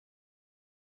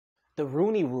The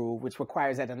Rooney Rule, which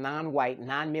requires that a non-white,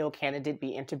 non-male candidate be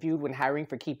interviewed when hiring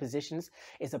for key positions,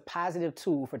 is a positive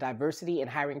tool for diversity in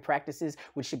hiring practices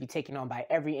which should be taken on by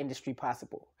every industry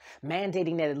possible.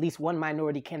 Mandating that at least one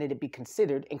minority candidate be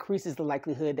considered increases the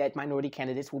likelihood that minority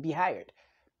candidates will be hired.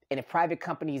 And if private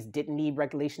companies didn't need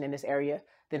regulation in this area,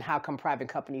 then how come private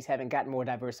companies haven't gotten more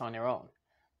diverse on their own?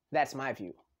 That's my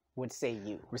view. What say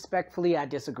you? Respectfully, I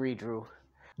disagree, Drew.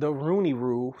 The Rooney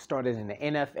Rule started in the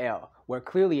NFL, where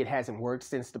clearly it hasn't worked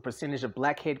since the percentage of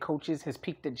black head coaches has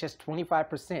peaked at just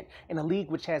 25% in a league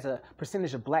which has a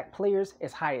percentage of black players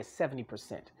as high as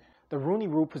 70%. The Rooney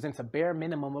Rule presents a bare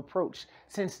minimum approach,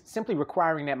 since simply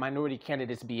requiring that minority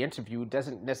candidates be interviewed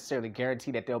doesn't necessarily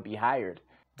guarantee that they'll be hired.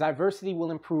 Diversity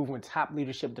will improve when top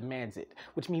leadership demands it,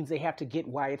 which means they have to get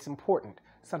why it's important,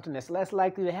 something that's less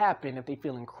likely to happen if they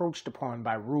feel encroached upon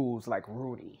by rules like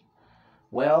Rooney.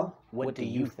 Well, what do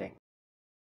you think?